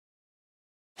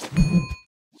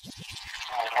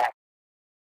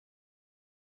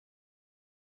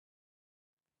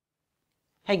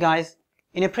Hey guys,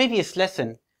 in a previous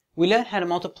lesson, we learned how to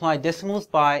multiply decimals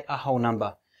by a whole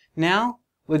number. Now,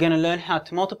 we're going to learn how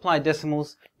to multiply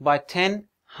decimals by 10,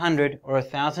 100 or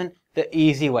 1,000 the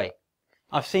easy way.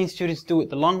 I've seen students do it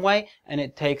the long way and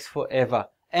it takes forever.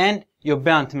 And you're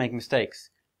bound to make mistakes.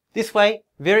 This way,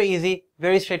 very easy,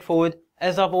 very straightforward.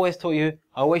 As I've always taught you,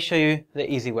 I always show you the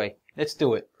easy way. Let's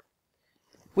do it.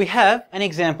 We have an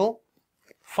example,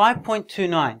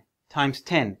 5.29 times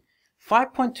 10.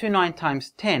 5.29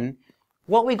 times 10,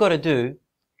 what we got to do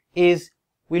is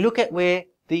we look at where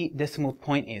the decimal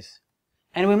point is.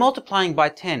 And we're multiplying by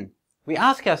 10. We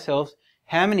ask ourselves,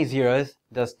 how many zeros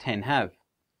does 10 have?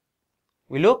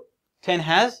 We look, 10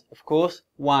 has, of course,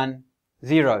 1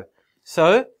 0.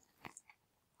 So,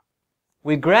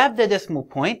 we grab the decimal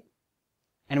point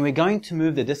and we're going to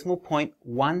move the decimal point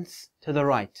once to the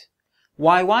right.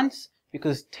 Why once?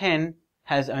 Because 10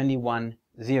 has only 1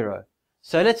 0.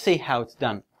 So let's see how it's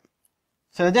done.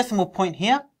 So the decimal point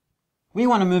here, we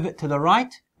want to move it to the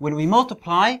right. When we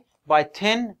multiply by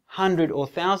 10, 100 or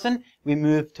 1,000, we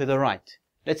move to the right.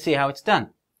 Let's see how it's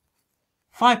done.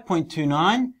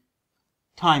 5.29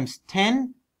 times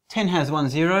 10. 10 has 1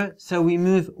 0, so we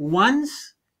move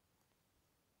once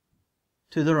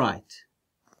to the right.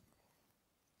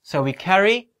 So we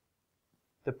carry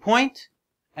the point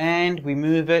and we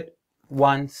move it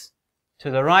once to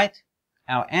the right.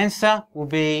 Our answer will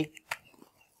be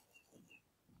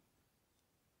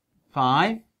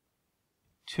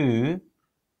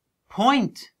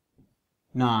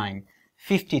 52.9.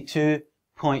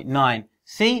 52.9.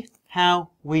 See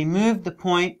how we move the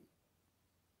point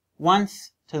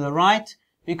once to the right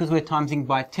because we're timesing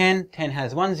by 10. 10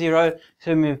 has 1 0,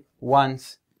 so we move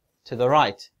once to the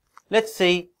right. Let's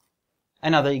see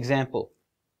another example.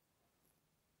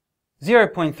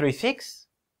 0.36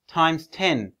 times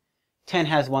 10. 10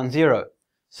 has 1 0,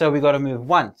 so we got to move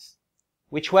once.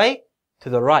 Which way? To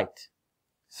the right.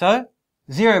 So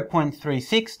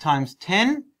 0.36 times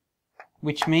 10,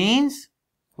 which means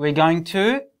we're going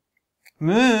to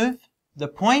move the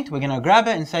point. We're going to grab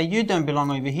it and say, you don't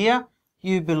belong over here,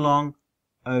 you belong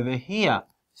over here.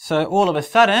 So all of a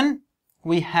sudden,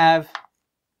 we have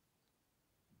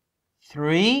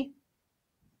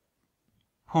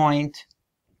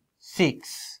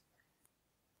 3.6.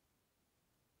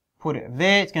 Put it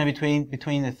there. It's going to be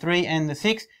between the 3 and the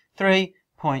 6.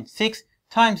 3.6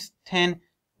 times 10.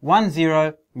 1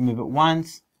 0. We move it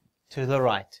once to the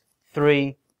right.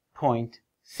 3.6.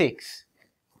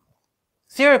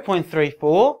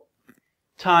 0.34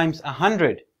 times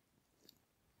 100.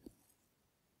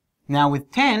 Now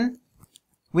with 10,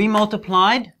 we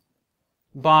multiplied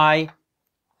by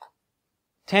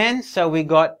 10. So we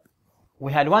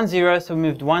had 1 0, so we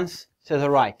moved once to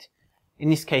the right. In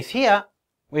this case here,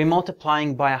 we're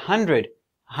multiplying by 100.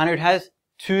 100 has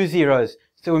 2 zeros.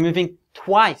 So we're moving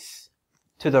twice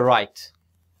to the right.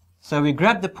 So we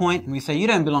grab the point and we say, you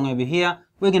don't belong over here.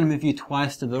 We're going to move you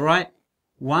twice to the right.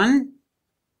 1,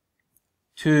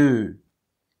 2.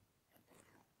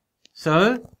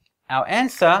 So our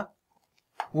answer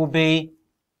will be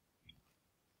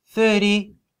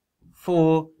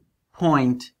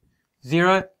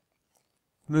 34.0.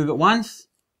 Move it once.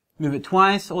 Move it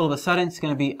twice, all of a sudden it's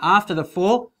going to be after the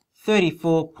 4,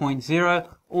 34.0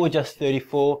 or just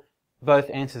 34. Both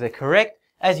answers are correct.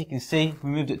 As you can see, we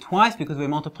moved it twice because we're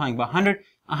multiplying by 100.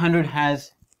 100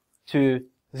 has 2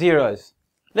 zeros.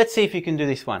 Let's see if you can do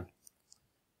this one.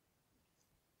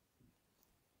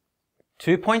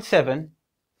 2.7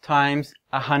 times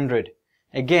 100.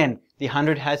 Again, the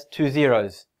 100 has 2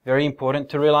 zeros. Very important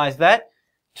to realize that.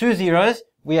 2 zeros,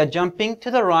 we are jumping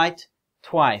to the right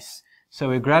twice. So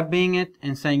we're grabbing it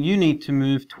and saying you need to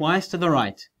move twice to the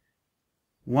right.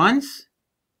 Once,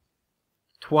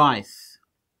 twice.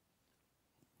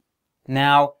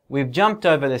 Now we've jumped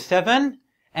over the 7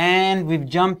 and we've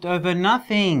jumped over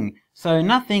nothing. So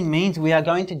nothing means we are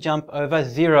going to jump over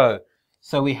 0.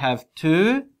 So we have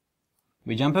 2,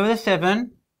 we jump over the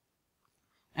 7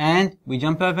 and we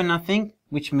jump over nothing,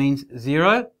 which means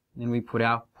 0. Then we put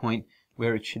our point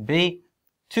where it should be.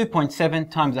 2.7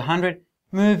 times 100,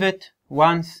 move it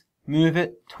once, move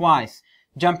it twice.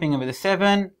 Jumping over the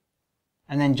 7,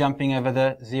 and then jumping over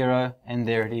the 0, and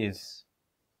there it is.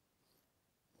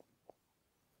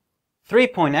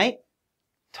 3.8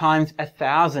 times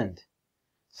 1,000.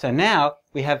 So now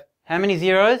we have how many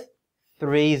zeros?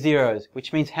 3 zeros,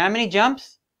 which means how many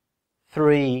jumps?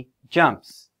 3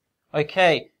 jumps.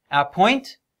 Okay, our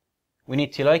point, we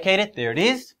need to locate it. There it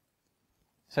is.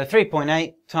 So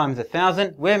 3.8 times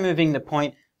 1,000, we're moving the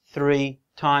point 3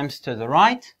 times to the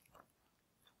right.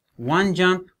 1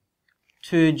 jump,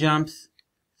 2 jumps,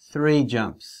 3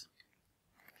 jumps.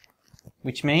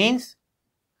 Which means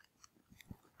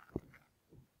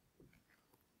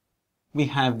we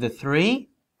have the 3,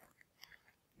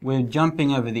 we're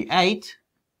jumping over the 8,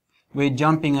 we're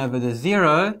jumping over the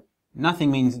 0,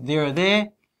 nothing means 0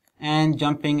 there, and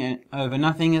jumping over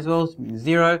nothing as well,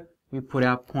 0, we put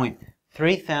our point.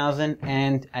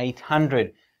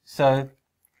 3,800. So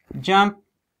jump,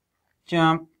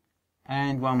 jump,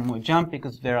 and one more jump,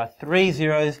 because there are 3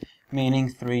 zeros, meaning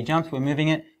 3 jumps. We're moving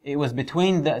it. It was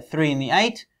between the 3 and the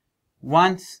 8.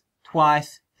 Once,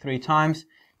 twice, 3 times.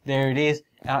 There it is.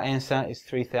 Our answer is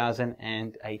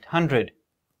 3,800.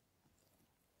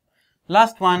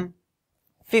 Last one,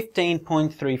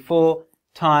 15.34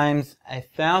 times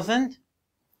 1,000.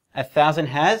 1,000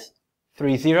 has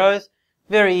 3 zeros.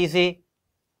 Very easy.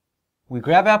 We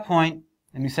grab our point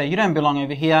and we say, you don't belong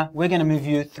over here. We're going to move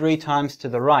you 3 times to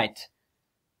the right.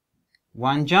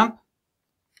 1 jump,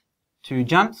 2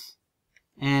 jumps,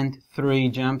 and 3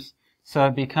 jumps. So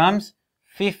it becomes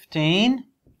 15,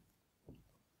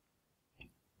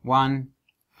 1,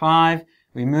 5.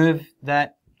 We move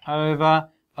that over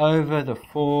the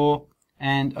 4,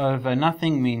 and over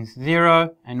nothing means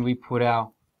 0, and we put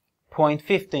our point.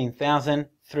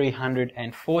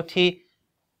 15,340.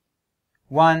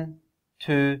 1,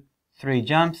 2, 3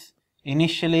 jumps.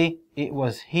 Initially it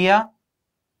was here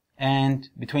and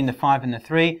between the 5 and the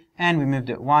 3, and we moved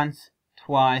it once,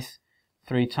 twice,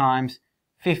 3 times.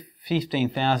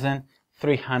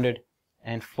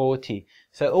 15,340.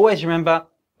 So always remember,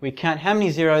 we count how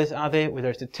many zeros are there. Whether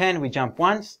it's a 10, we jump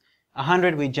once.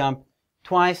 100, we jump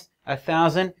twice.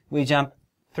 1,000, we jump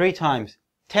 3 times.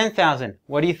 10,000,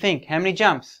 what do you think? How many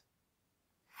jumps?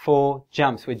 4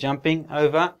 jumps. We're jumping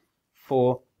over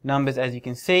 4 numbers, as you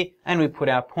can see, and we put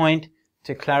our point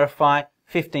to clarify.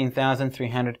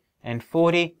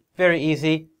 15,340. Very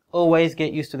easy. Always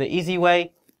get used to the easy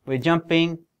way. We're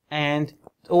jumping, and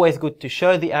it's always good to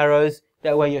show the arrows.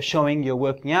 That way you're showing you're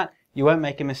working out. You won't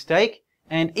make a mistake.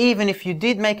 And even if you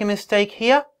did make a mistake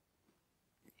here,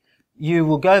 you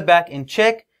will go back and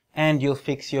check, and you'll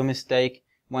fix your mistake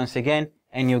once again,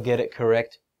 and you'll get it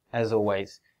correct as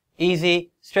always.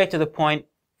 Easy, straight to the point,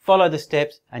 follow the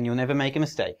steps, and you'll never make a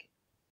mistake.